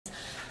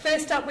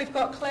First up, we've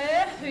got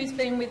Claire, who's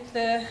been with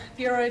the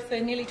Bureau for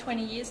nearly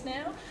 20 years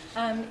now,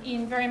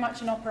 in very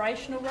much an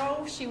operational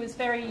role. She was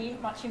very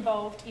much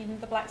involved in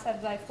the Black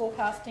Saturday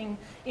forecasting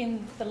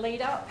in the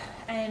lead-up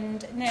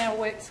and now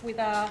works with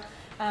our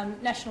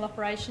National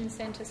Operations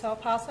Centre. So I'll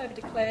pass over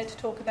to Claire to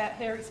talk about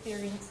her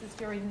experiences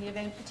during the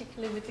event,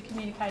 particularly with the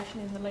communication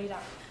in the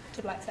lead-up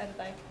to Black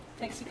Saturday.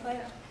 Thanks to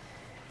Claire.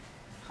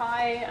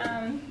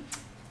 Hi.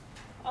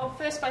 I'll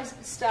first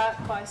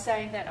start by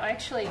saying that I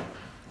actually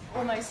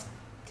almost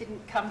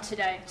didn't come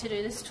today to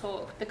do this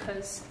talk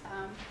because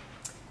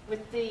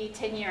with the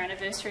 10-year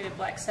anniversary of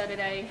Black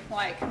Saturday,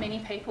 like many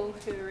people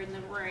who are in the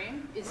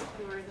room,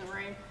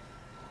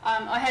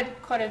 I had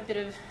quite a bit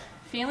of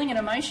feeling and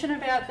emotion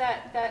about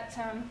that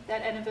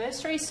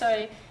anniversary,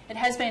 so it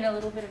has been a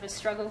little bit of a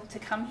struggle to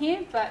come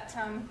here, but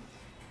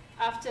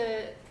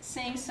after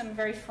seeing some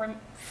very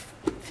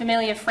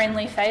familiar,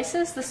 friendly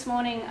faces this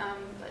morning,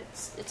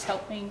 it's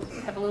helped me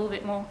have a little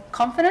bit more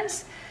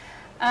confidence.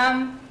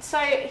 So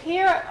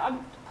here,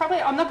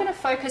 I'm not going to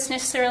focus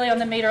necessarily on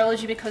the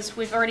meteorology because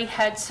we've already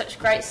had such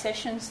great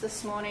sessions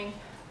this morning,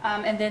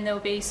 and then there'll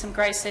be some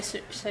great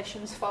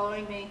sessions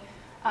following me.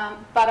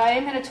 But I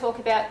am going to talk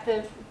about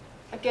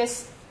I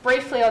guess,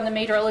 briefly on the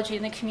meteorology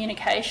and the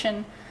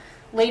communication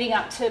leading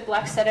up to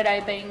Black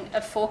Saturday being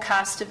a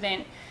forecast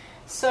event.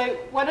 So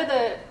one of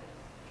the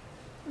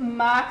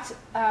marked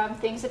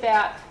things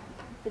about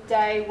the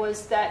day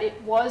was that it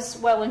was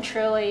well and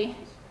truly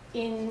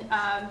in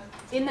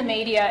the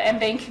media and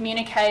being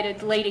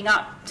communicated leading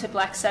up to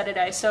Black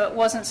Saturday. So it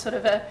wasn't sort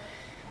of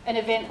an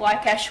event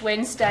like Ash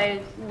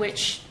Wednesday,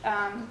 which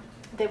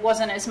there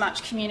wasn't as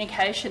much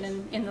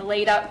communication in the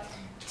lead up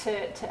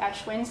to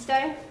Ash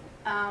Wednesday,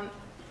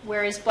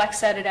 whereas Black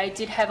Saturday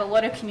did have a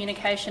lot of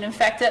communication. In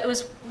fact, it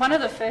was one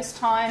of the first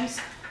times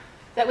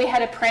that we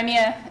had a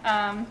Premier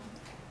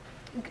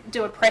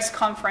do a press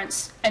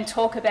conference and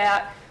talk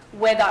about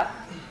weather,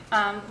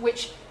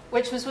 which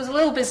was a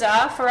little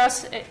bizarre for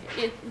us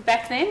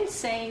back then,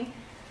 seeing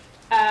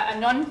a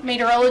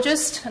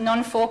non-meteorologist, a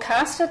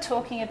non-forecaster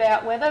talking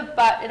about weather,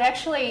 but it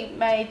actually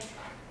made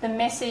the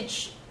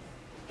message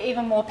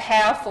even more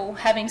powerful,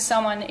 having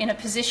someone in a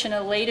position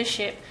of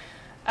leadership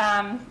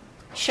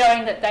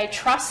showing that they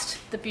trust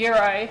the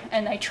Bureau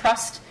and they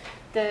trust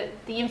the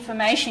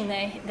information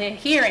they're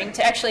hearing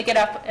to actually get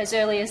up as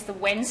early as the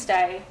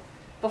Wednesday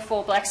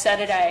before Black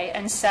Saturday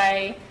and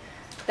say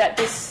that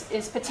this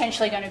is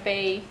potentially going to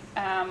be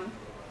a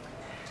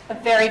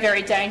very,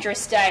 very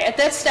dangerous day. At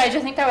that stage, I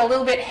think they were a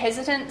little bit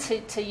hesitant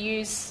to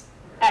use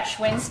Ash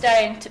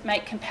Wednesday and to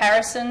make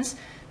comparisons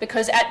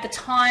because at the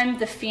time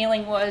the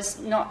feeling was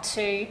not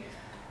to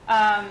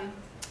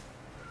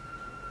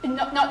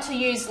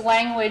use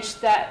language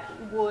that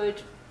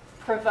would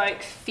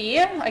provoke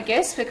fear, I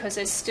guess, because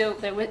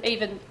there were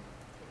even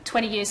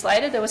 20 years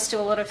later there was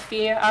still a lot of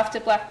fear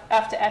after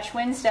Ash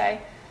Wednesday.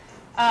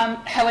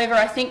 However,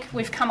 I think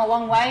we've come a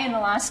long way in the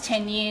last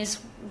 10 years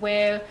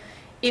where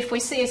if we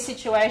see a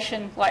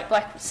situation like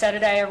Black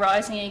Saturday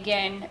arising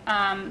again,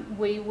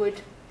 we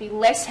would be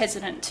less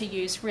hesitant to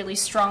use really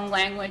strong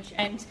language,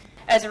 and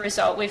as a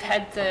result we've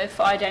had the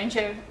fire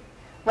danger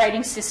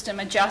rating system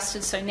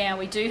adjusted, so now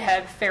we do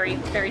have very,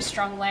 very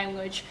strong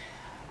language,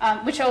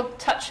 which I'll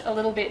touch a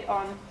little bit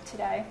on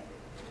today.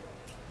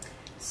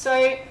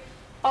 So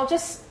I'll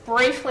just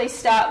briefly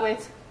start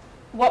with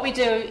what we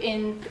do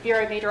in the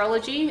Bureau of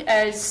Meteorology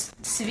as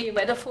severe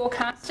weather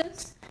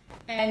forecasters,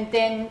 and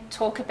then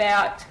talk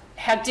about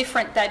how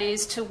different that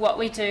is to what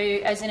we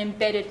do as an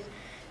embedded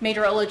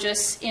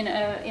meteorologist in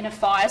a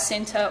fire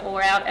centre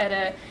or out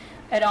at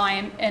an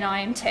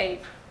IMT.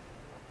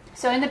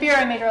 So in the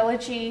Bureau of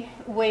Meteorology,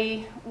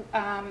 we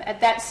at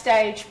that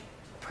stage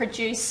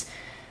produce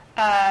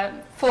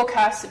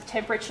forecasts of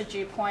temperature,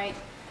 dew point,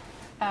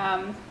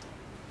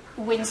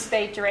 wind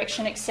speed,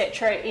 direction,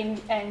 etc.,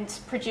 and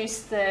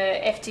produce the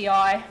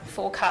FDI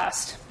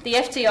forecast. The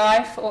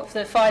FDI, for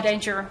the Fire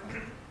Danger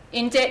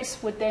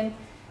Index, would then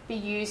be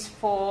used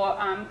for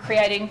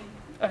creating,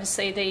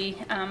 obviously, the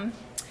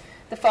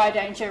fire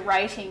danger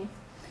rating.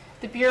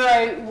 The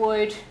Bureau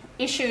would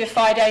issue a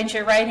fire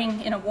danger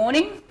rating in a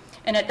warning,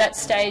 and at that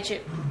stage,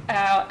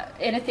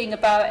 anything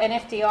above an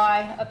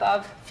FDI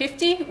above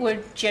 50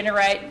 would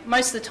generate,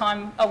 most of the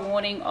time, a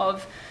warning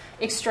of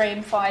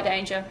extreme fire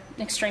danger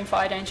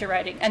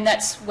rating, and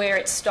that's where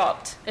it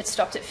stopped. It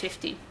stopped at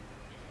 50.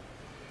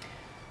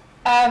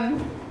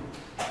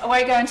 I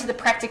won't go into the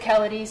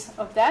practicalities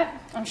of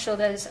that. I'm sure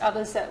there's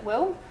others that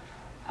will,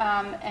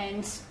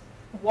 and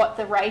what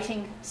the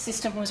rating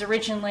system was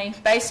originally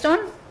based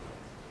on,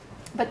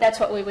 but that's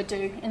what we would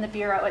do in the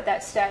Bureau at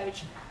that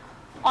stage.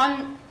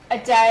 On a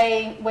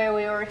day where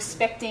we were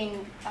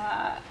expecting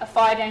a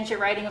fire danger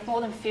rating of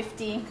more than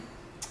 50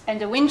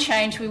 and a wind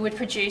change, we would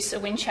produce a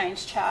wind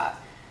change chart.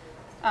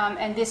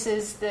 And this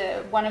is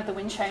one of the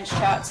wind change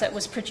charts that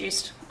was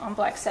produced on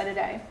Black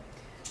Saturday.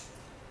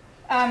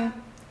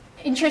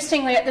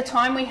 Interestingly, at the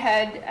time we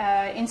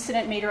had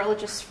incident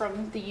meteorologists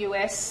from the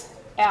US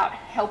out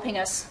helping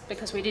us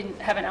because we didn't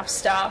have enough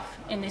staff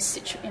in this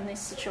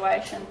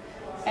situation.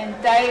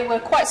 and they were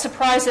quite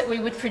surprised that we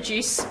would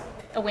produce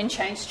a wind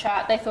change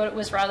chart. They thought it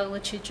was rather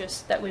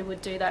litigious that we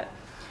would do that.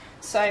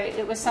 So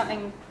it was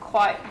something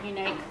quite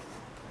unique.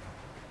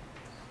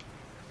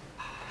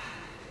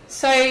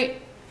 So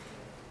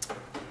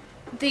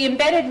the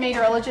embedded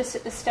meteorologist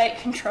at the State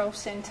Control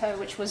Centre,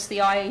 which was the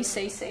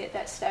IECC at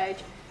that stage,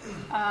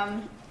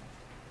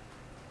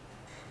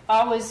 I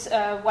was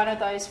one of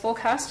those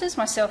forecasters,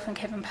 myself and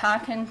Kevin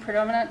Parkin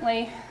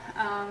predominantly.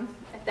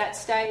 At that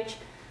stage,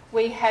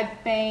 we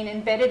had been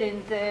embedded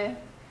in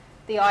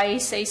the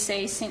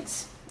IECC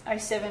since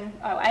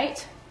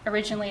 07-08,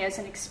 originally as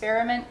an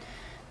experiment,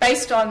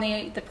 based on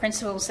the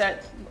principles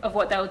of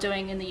what they were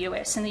doing in the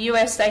US. In the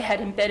US, they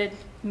had embedded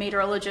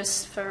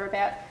meteorologists for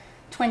about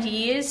 20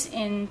 years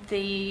in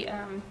the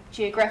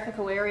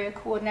geographical area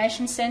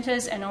coordination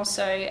centres and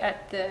also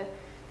at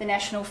the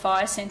National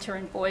Fire Centre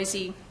in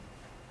Boise.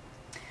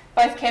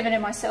 Both Kevin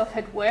and myself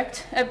had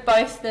worked at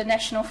both the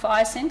National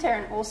Fire Centre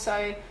and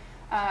also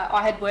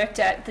I had worked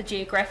at the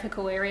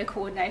geographical area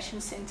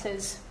coordination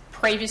centres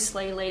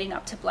previously leading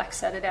up to Black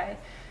Saturday.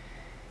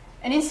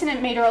 An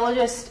incident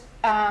meteorologist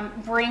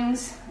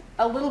brings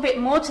a little bit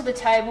more to the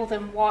table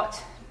than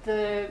what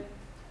the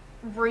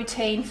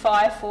routine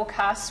fire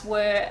forecasts were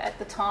at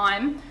the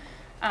time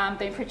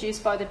being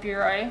produced by the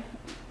Bureau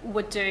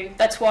would do.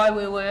 That's why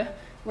we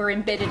were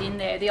embedded in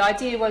there. The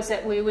idea was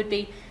that we would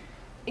be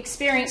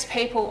experienced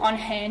people on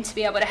hand to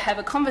be able to have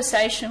a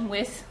conversation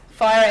with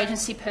fire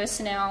agency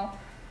personnel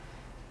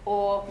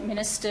or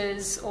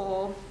ministers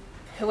or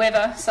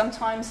whoever.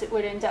 Sometimes it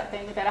would end up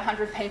being about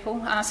 100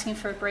 people asking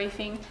for a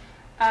briefing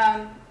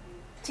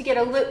to get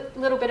a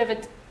little bit of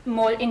a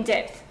more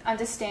in-depth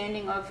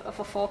understanding of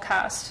a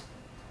forecast.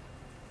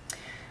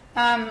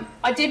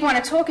 I did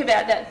want to talk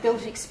about that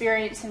built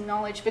experience and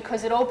knowledge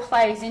because it all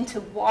plays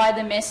into why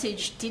the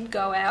message did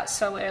go out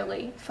so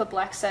early for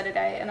Black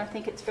Saturday, and I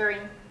think it's very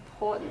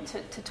important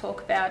to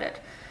talk about it.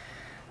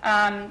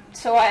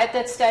 So at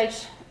that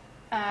stage,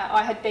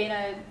 I had been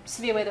a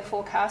severe weather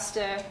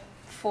forecaster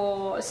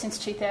since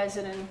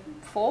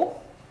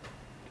 2004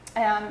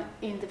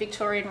 in the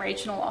Victorian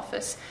Regional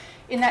Office.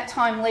 In that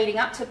time leading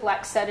up to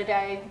Black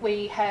Saturday,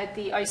 we had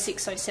the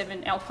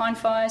 06-07 Alpine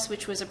fires,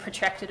 which was a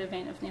protracted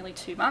event of nearly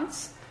 2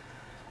 months.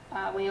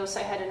 We also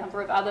had a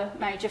number of other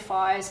major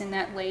fires in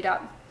that lead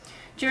up.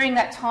 During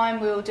that time,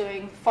 we were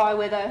doing fire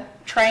weather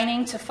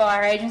training to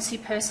fire agency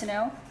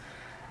personnel.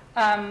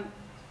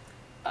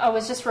 I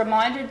was just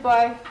reminded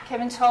by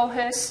Kevin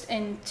Tolhurst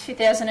in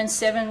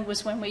 2007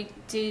 was when we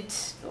did,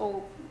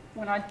 or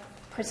when I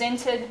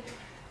presented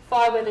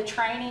fire weather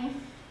training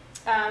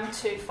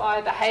to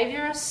fire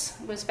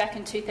behaviourists, was back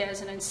in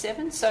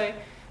 2007. So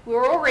we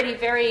were already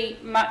very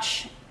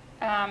much,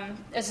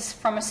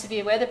 from a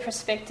severe weather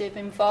perspective,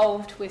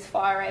 involved with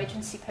fire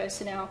agency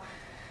personnel.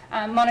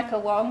 Monica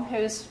Long,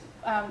 who's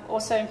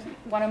also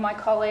one of my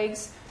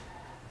colleagues,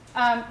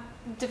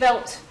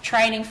 developed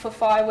training for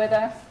fire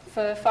weather,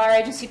 for fire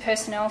agency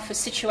personnel, for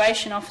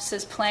situation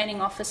officers,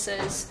 planning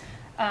officers,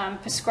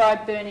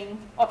 prescribed burning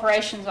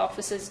operations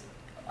officers,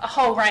 a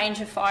whole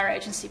range of fire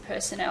agency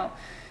personnel.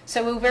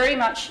 So we were very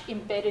much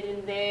embedded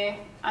in their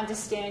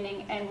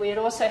understanding, and we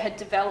had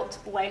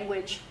developed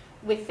language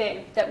with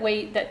them that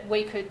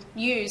we could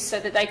use so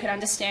that they could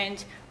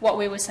understand what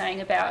we were saying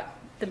about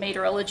the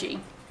meteorology.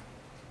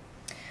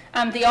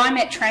 The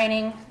IMET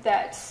training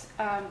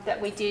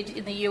that we did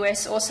in the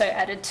US also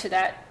added to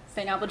that,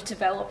 being able to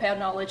develop our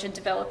knowledge and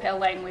develop our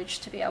language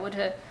to be able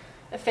to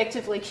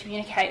effectively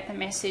communicate the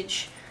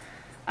message.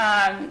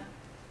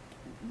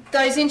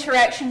 Those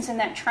interactions and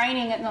that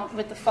training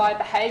with the fire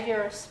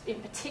behaviourists in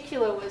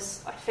particular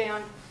I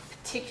found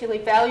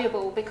particularly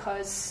valuable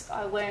because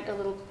I learned,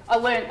 well,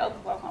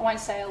 I won't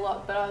say a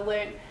lot, but I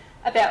learned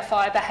about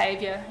fire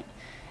behaviour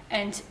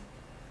and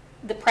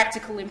the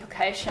practical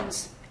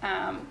implications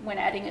when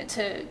adding it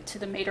to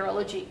the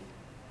meteorology.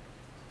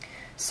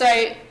 So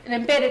an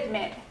embedded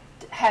MET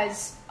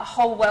has a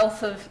whole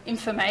wealth of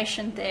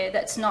information there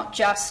that's not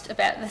just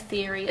about the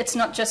theory, it's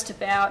not just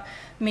about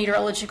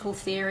meteorological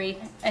theory,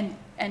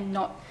 and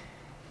not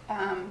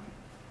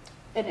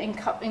it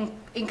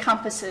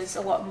encompasses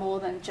a lot more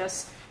than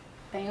just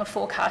being a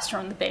forecaster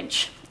on the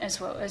bench, as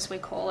well as we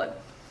call it.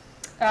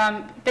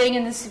 Being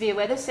in the severe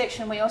weather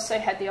section, we also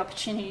had the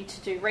opportunity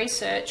to do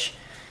research,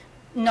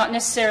 not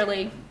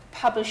necessarily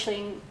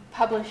publishing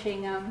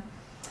 10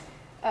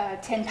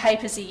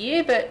 papers a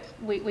year, but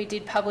we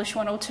did publish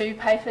 1 or 2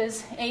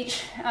 papers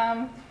each,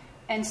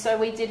 and so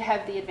we did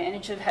have the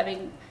advantage of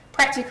having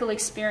practical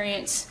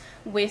experience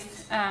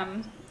with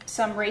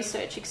some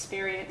research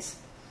experience.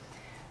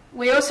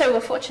 We also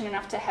were fortunate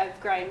enough to have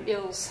Graham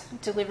Ills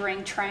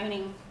delivering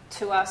training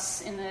to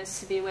us in the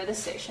severe weather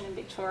section in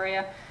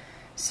Victoria.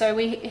 So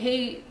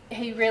he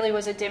really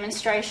was a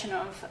demonstration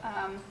of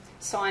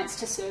science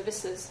to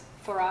services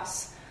for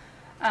us,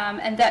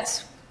 and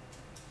that's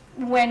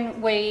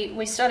when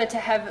we started to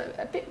have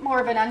a bit more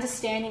of an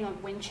understanding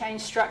of wind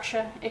change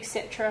structure,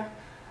 etc.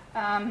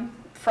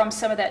 From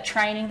some of that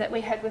training that we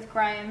had with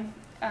Graham.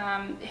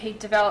 He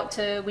developed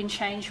a wind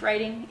change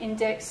rating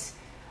index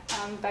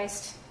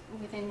based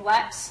within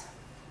LAPS.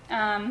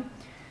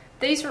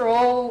 These were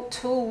all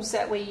tools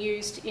that we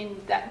used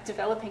in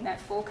developing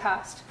that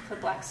forecast for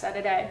Black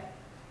Saturday.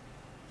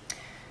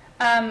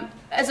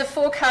 As a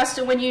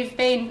forecaster, when you've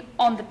been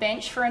on the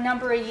bench for a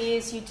number of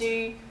years, you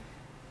do,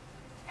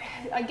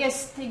 I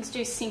guess things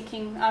do sink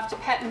in after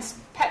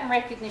pattern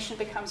recognition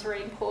becomes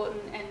very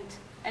important,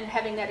 and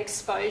having that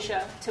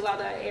exposure to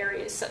other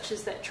areas such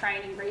as that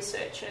training,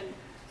 research and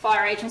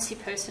fire agency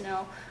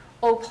personnel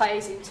all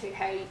plays into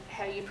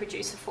how you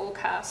produce a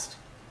forecast.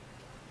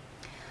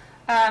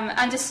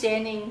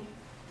 Understanding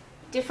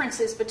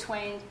differences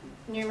between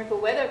numerical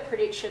weather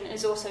prediction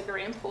is also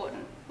very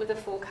important with a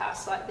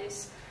forecast like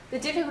this. The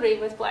difficulty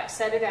with Black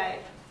Saturday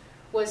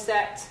was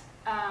that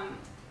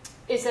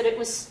it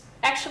was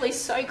actually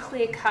so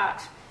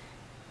clear-cut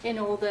in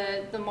all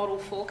the model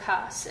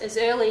forecasts as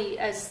early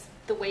as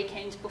the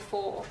weekend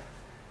before.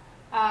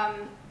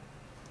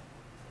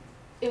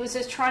 It was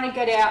just trying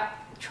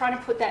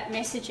to put that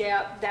message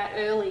out that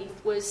early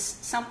was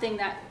something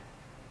that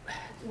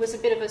was a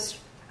bit of a,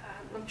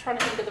 I'm trying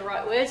to think of the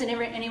right words, and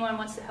anyone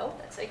wants to help,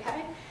 that's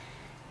okay.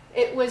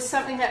 It was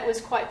something that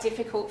was quite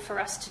difficult for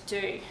us to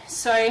do.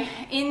 So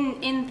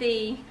in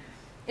the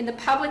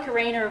public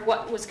arena of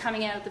what was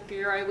coming out of the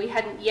Bureau, we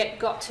hadn't yet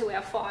got to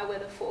our fire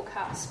weather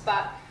forecast,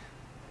 but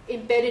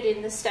embedded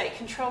in the State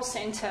Control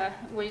Centre,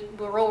 we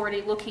were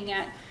already looking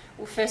at,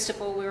 well, first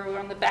of all, we were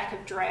on the back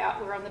of drought,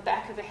 we were on the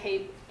back of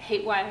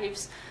heat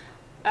waves,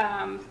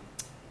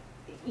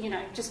 you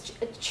know, just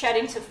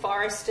chatting to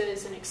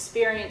foresters and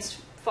experienced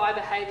fire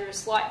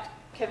behaviourists like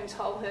Kevin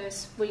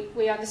Tolhurst,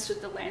 we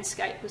understood the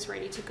landscape was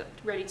ready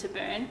to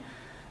burn.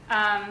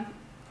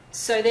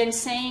 So then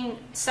seeing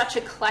such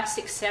a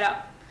classic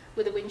setup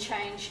with a wind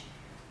change,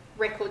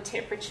 record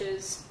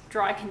temperatures,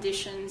 dry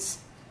conditions,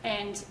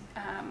 and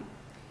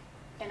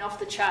off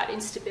the chart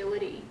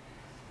instability,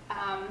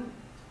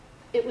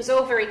 it was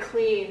all very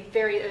clear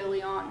very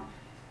early on.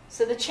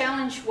 So the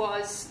challenge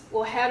was,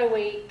 well, how do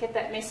we get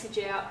that message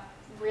out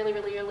really,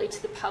 really early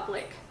to the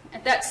public?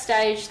 At that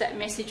stage, that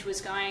message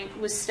was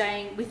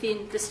staying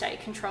within the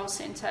State Control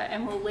Centre,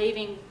 and we're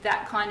leaving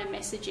that kind of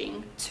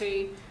messaging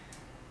to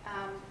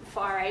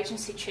fire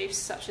agency chiefs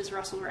such as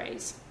Russell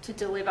Rees to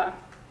deliver.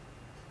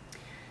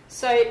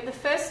 So the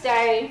first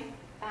day,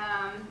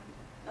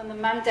 on the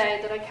Monday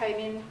that I came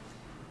in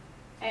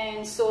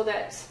and saw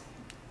that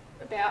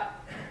about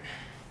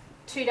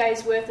 2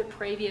 days worth of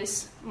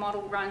previous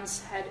model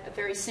runs had a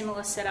very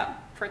similar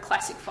setup for a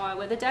classic fire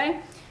weather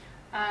day.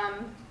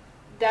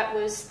 That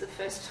was the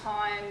first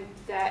time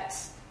that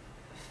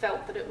I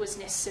felt that it was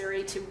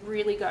necessary to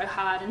really go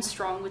hard and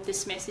strong with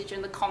this message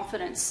and the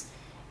confidence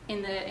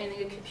in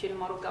the computer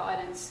model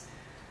guidance.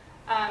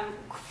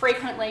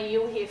 Frequently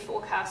you'll hear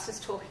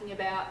forecasters talking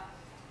about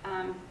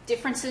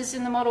differences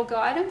in the model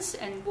guidance,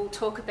 and we'll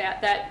talk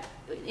about that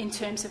in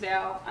terms of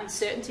our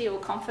uncertainty or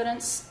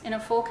confidence in a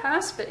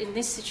forecast, but in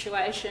this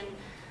situation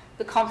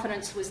the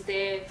confidence was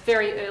there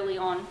very early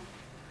on,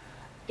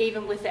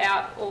 even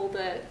without all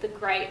the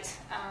great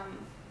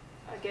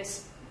I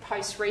guess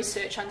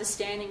post-research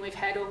understanding we've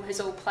had has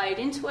all played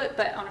into it.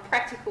 But on a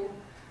practical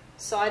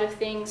side of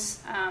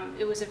things,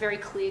 it was a very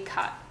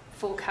clear-cut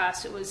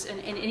forecast. It was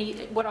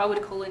what I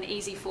would call an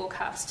easy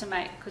forecast to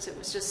make, because it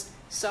was just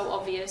so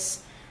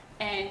obvious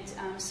and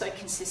so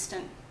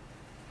consistent.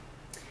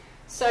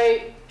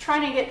 So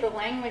trying to get the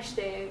language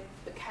there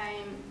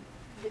became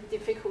the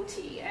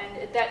difficulty, and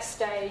at that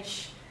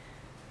stage,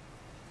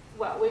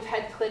 well, we've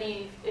had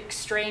plenty of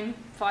extreme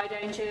fire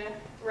danger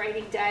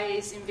rating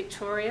days in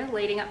Victoria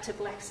leading up to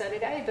Black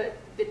Saturday, but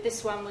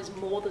this one was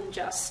more than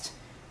just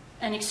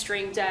an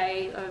extreme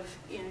day of,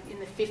 you know, in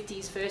the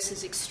 50s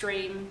versus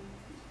extreme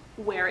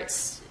where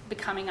it's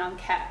becoming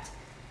uncapped.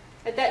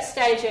 At that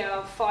stage,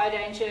 our fire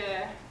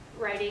danger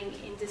rating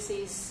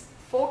indices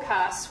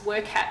forecasts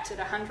were capped at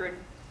 100,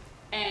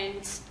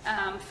 and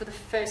for the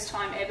first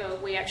time ever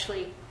we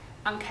actually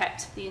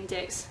uncapped the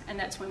index, and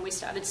that's when we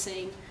started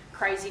seeing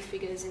crazy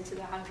figures into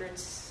the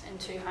hundreds and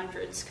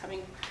 200s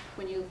coming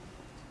when you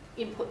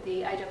input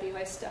the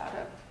AWS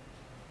data.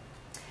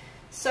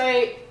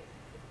 So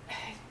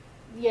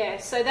yeah,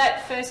 so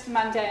that first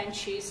Monday and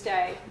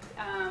Tuesday,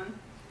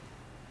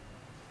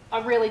 I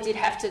really did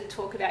have to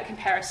talk about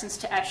comparisons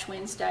to Ash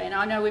Wednesday, and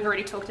I know we've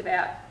already talked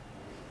about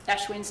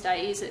Ash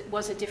Wednesday it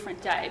was a different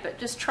day, but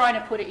just trying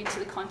to put it into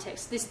the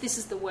context. This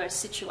is the worst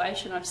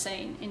situation I've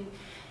seen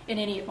in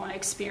any of my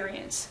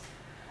experience.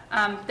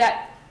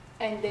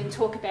 And then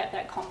talk about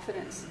that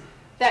confidence.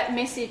 That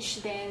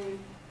message then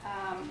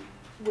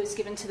was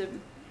given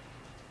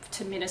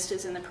to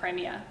ministers and the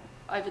Premier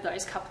over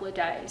those couple of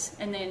days,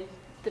 and then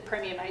the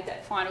Premier made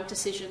that final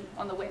decision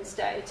on the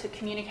Wednesday to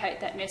communicate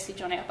that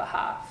message on our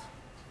behalf.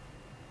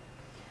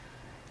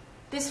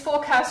 This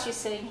forecast you're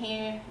seeing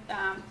here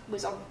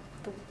was on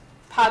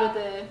part of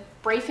the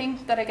briefing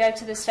that I gave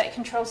to the State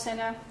Control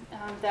Centre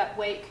that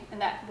week,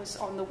 and that was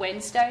on the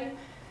Wednesday.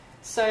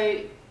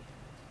 So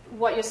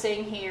what you're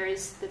seeing here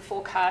is the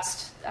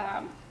forecast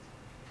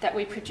that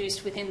we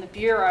produced within the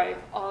Bureau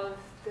of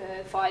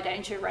the fire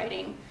danger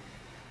rating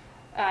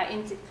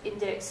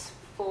index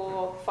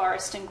for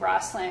forest and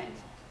grassland.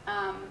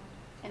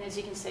 And as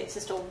you can see, it's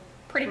just all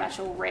pretty much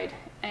all red.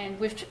 And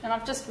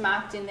I've just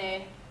marked in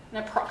there an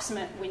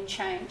approximate wind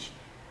change.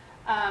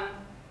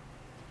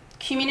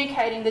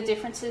 Communicating the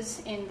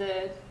differences in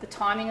the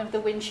timing of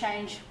the wind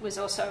change was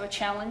also a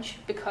challenge,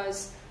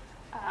 because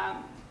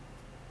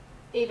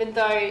even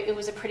though it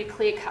was a pretty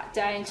clear-cut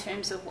day in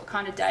terms of what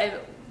kind of day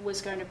it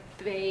was going to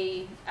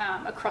be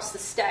across the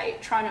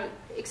state, trying to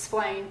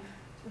explain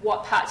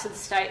what parts of the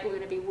state were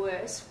going to be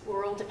worse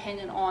were all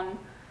dependent on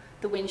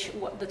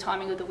the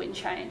timing of the wind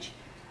change.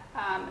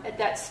 At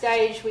that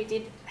stage, we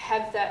did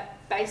have that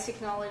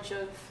basic knowledge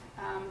of,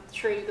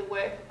 through the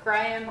work of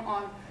Graham,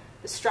 on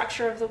the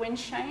structure of the wind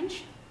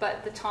change,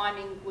 but the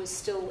timing was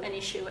still an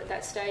issue at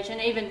that stage, and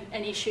even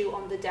an issue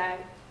on the day.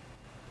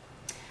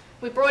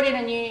 We brought in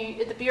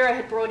the Bureau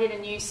had brought in a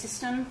new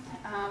system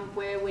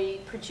where we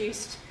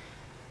produced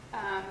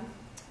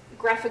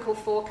graphical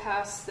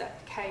forecasts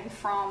that came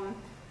from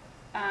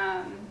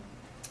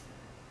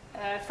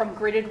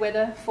gridded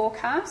weather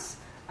forecasts,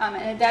 and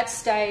at that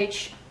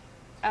stage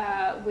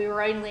we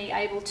were only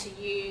able to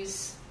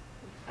use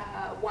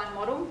one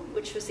model,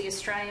 which was the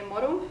Australian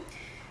model,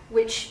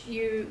 which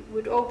you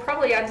would all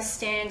probably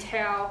understand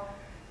how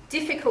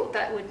difficult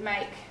that would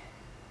make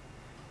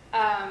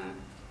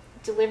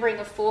delivering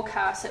a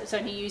forecast that was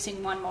only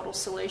using one model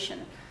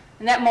solution.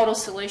 And that model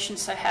solution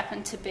so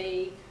happened to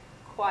be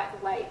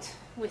quite late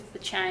with the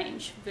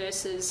change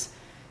versus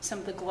some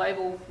of the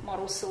global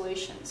model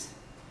solutions.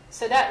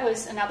 So that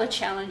was another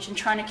challenge in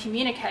trying to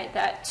communicate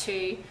that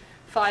to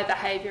fire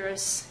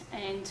behaviourists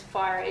and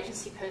fire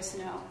agency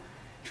personnel,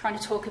 trying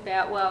to talk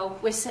about, well,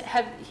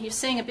 you're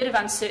seeing a bit of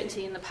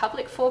uncertainty in the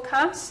public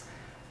forecasts.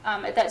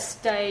 At that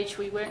stage,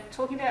 we weren't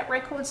talking about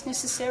records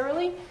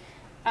necessarily,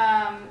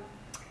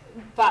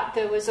 but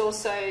there was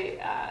also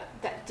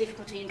that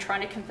difficulty in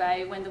trying to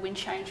convey when the wind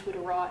change would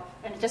arrive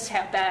and just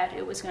how bad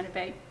it was going to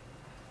be.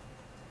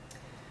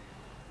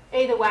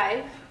 Either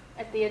way,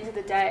 at the end of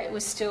the day, it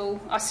was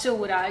I still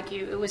would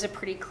argue it was a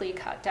pretty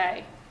clear-cut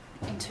day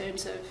in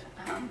terms of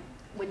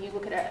when you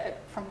look at it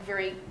from a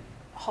very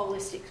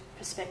holistic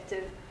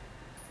perspective.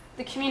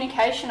 The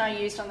communication I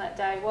used on that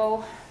day,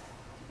 well,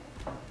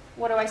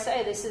 what do I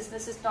say? This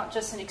is not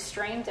just an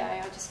extreme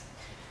day. I just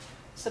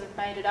sort of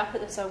made it up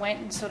as I went,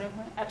 and sort of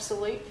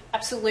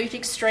absolute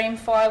extreme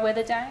fire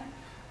weather day,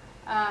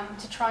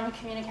 to try and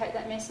communicate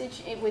that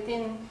message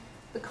within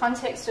the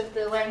context of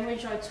the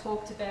language I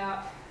talked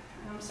about.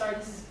 I'm sorry,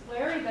 this is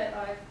blurry, but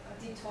I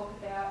did talk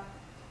about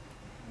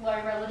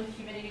low relative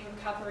humidity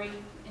recovery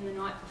in the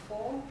night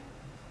before.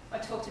 I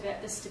talked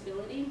about the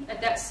stability.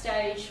 At that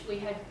stage, we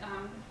had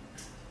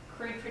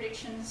crude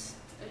predictions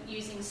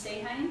using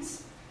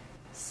Seahains.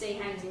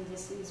 Seahains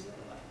indices were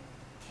like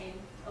 10,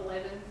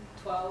 11,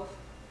 12.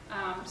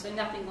 So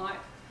nothing like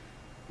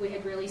we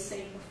had really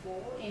seen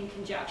before in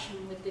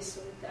conjunction with this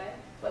sort of day.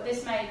 What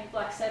this made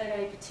Black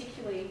Saturday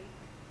particularly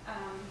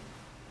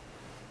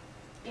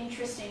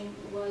interesting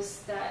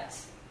was that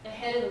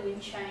ahead of the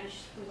wind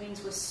change, the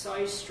winds were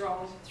so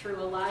strong through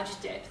a large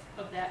depth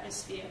of the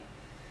atmosphere.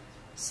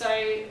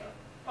 So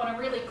on a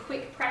really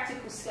quick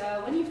practical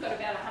scale, when you've got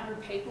about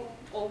 100 people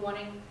all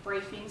wanting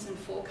briefings and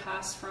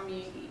forecasts from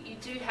you, you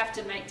do have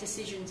to make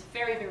decisions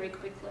very, very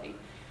quickly.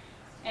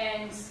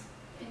 And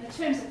in the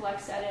terms of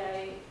Black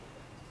Saturday,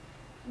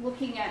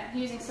 looking at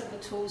using some of the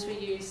tools we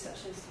use,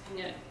 such as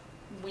looking at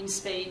wind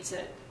speeds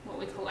at what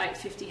we call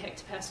 850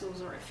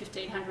 hectopascals or at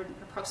 1500,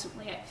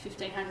 approximately at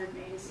 1500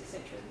 metres,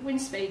 etc.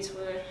 Wind speeds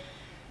were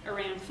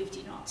around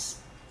 50 knots.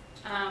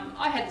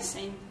 I hadn't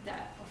seen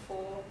that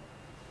before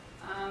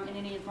in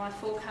any of my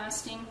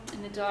forecasting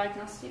in the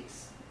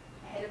diagnostics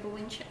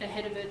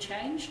ahead of a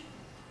change.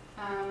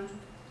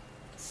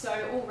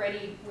 So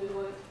already we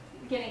were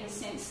getting a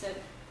sense that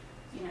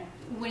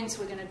winds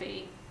were going to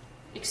be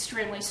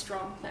extremely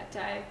strong that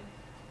day.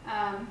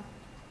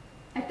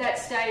 At that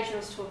stage, I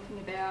was talking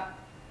about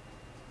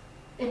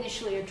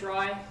initially a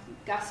dry,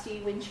 gusty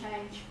wind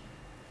change.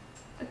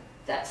 At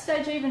that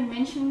stage, I even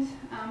mentioned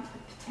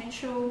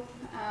potential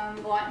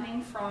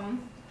lightning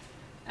from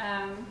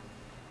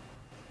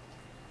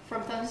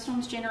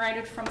thunderstorms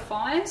generated from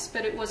fires,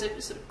 but it was a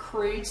sort of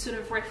crude sort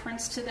of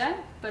reference to that.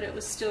 But it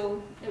was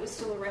still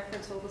a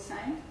reference all the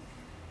same.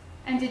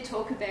 And did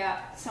talk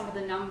about some of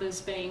the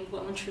numbers being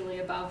well and truly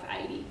above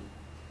 80.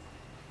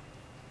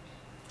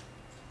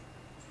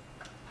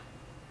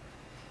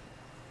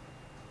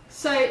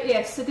 So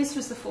yeah, so this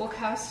was the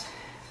forecast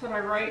that I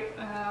wrote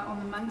on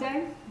the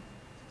Monday,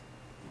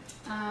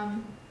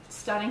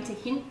 starting to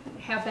hint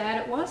how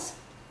bad it was.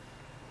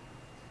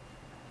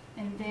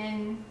 And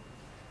then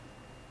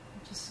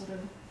just sort of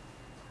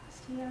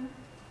here.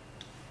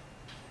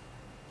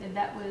 Then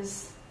that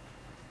was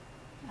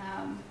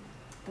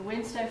the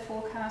Wednesday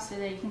forecast, so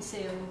there you can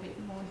see a little bit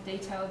more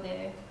detail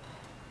there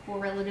for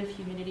relative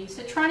humidity.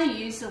 So trying to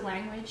use the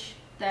language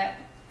that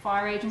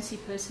fire agency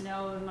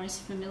personnel are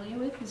most familiar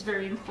with is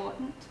very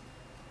important,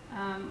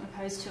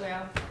 opposed to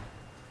our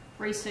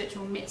research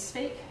or Met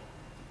speak.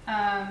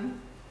 And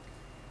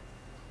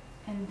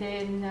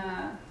then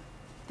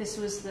this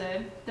was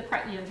the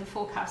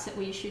forecast that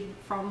we issued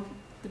from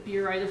the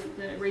Bureau,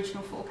 the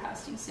Regional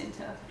Forecasting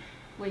Centre,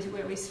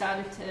 where we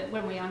started to,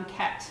 when we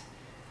uncapped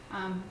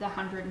the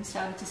 100 and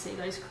started to see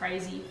those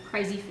crazy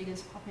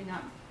figures popping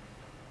up.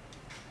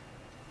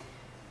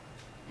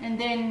 And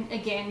then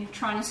again,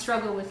 trying to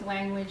struggle with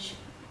language.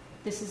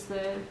 This is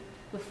the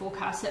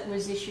forecast that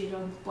was issued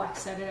on Black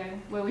Saturday,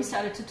 where we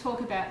started to talk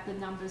about the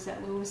numbers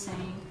that we were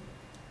seeing.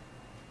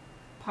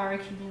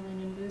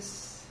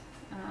 Pyrocumulonimbus,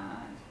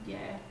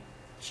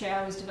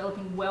 showers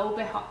developing well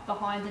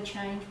behind the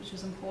change, which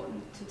was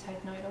important to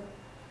take note of.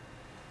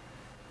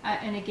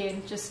 And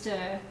again, just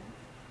an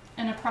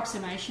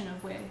approximation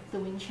of where the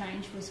wind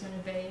change was going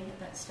to be at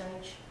that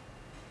stage.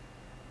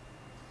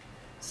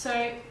 So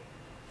I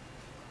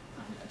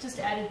just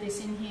added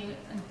this in here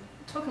and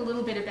talk a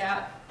little bit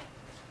about,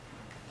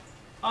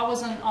 I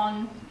wasn't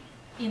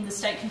in the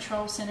State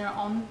Control Centre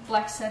on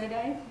Black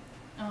Saturday.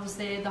 I was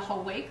there the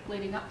whole week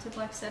leading up to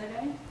Black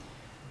Saturday.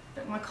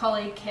 But my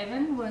colleague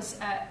Kevin was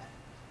at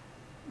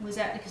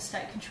the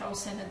State Control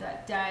Centre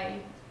that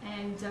day,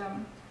 and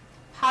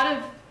part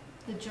of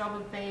the job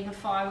of being a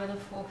fire weather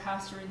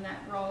forecaster in that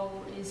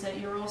role is that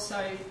you're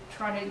also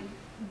trying to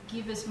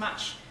give as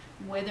much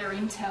weather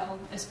intel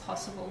as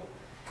possible.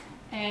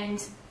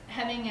 And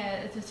having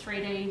the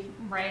 3D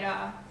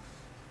radar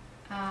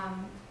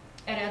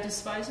at our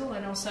disposal,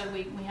 and also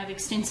we have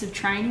extensive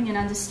training and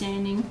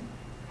understanding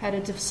how to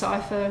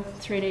decipher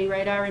 3D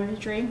radar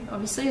imagery,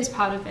 obviously as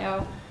part of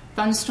our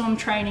thunderstorm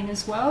training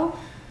as well.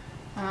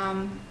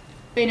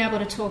 Being able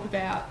to talk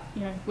about,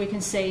 we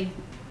can see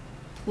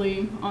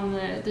plume on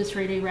the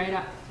 3D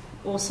radar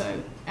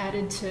also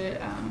added to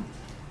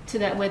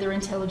that weather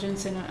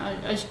intelligence. And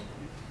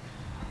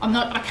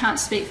I can't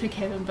speak for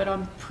Kevin, but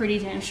I'm pretty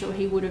damn sure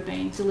he would have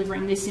been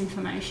delivering this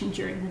information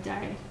during the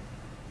day.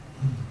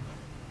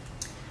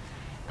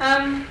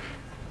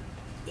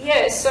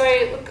 So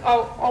look,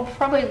 I'll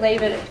probably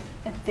leave it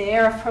at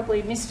there. I've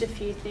probably missed a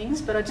few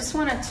things, but I just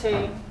wanted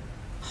to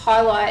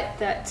highlight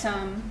that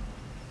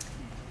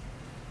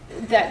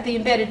that the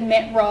embedded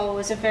MET role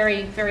is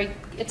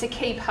it's a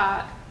key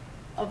part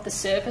of the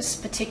service,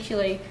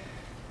 particularly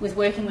with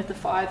working with the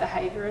fire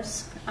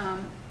behaviourists.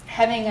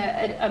 Having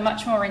a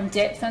much more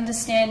in-depth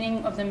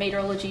understanding of the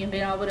meteorology and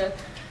being able to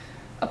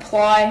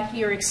apply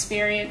your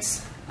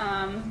experience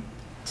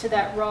to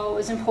that role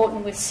is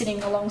important with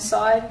sitting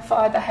alongside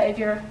fire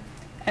behaviour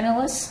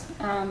analysts.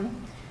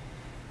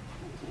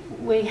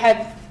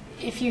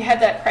 If you have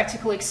that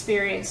practical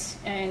experience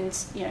and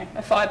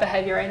a fire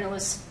behaviour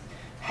analyst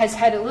has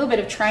had a little bit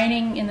of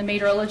training in the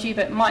meteorology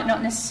but might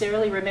not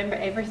necessarily remember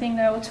everything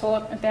they were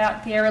taught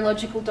about the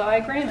aerological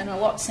diagram, and a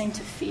lot seem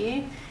to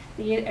fear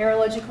the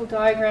aerological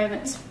diagram.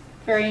 It's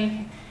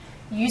very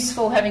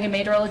useful having a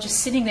meteorologist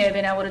sitting there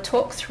being able to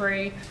talk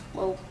through,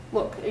 well,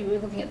 look, we're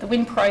looking at the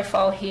wind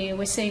profile here,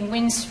 we're seeing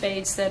wind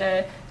speeds that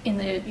are in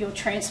your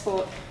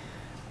transport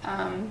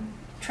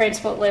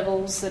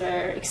levels that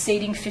are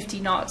exceeding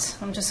 50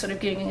 knots. I'm just sort of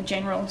giving a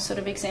general sort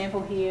of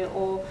example here.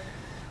 Or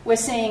we're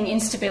seeing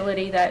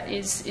instability that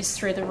is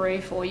through the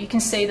roof, or you can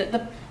see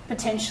that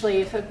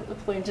potentially if a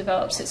plume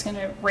develops, it's going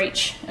to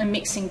reach a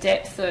mixing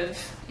depth of,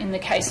 in the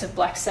case of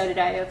Black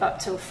Saturday, of up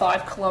to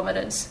 5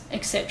 kilometres,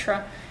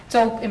 etc. It's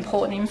all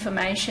important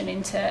information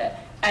into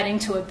adding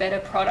to a better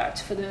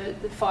product for the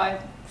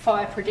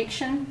fire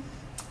prediction,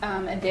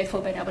 and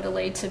therefore being able to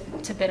lead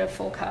to better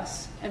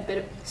forecasts and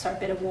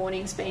better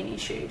warnings being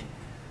issued.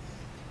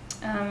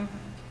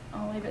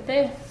 I'll leave it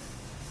there.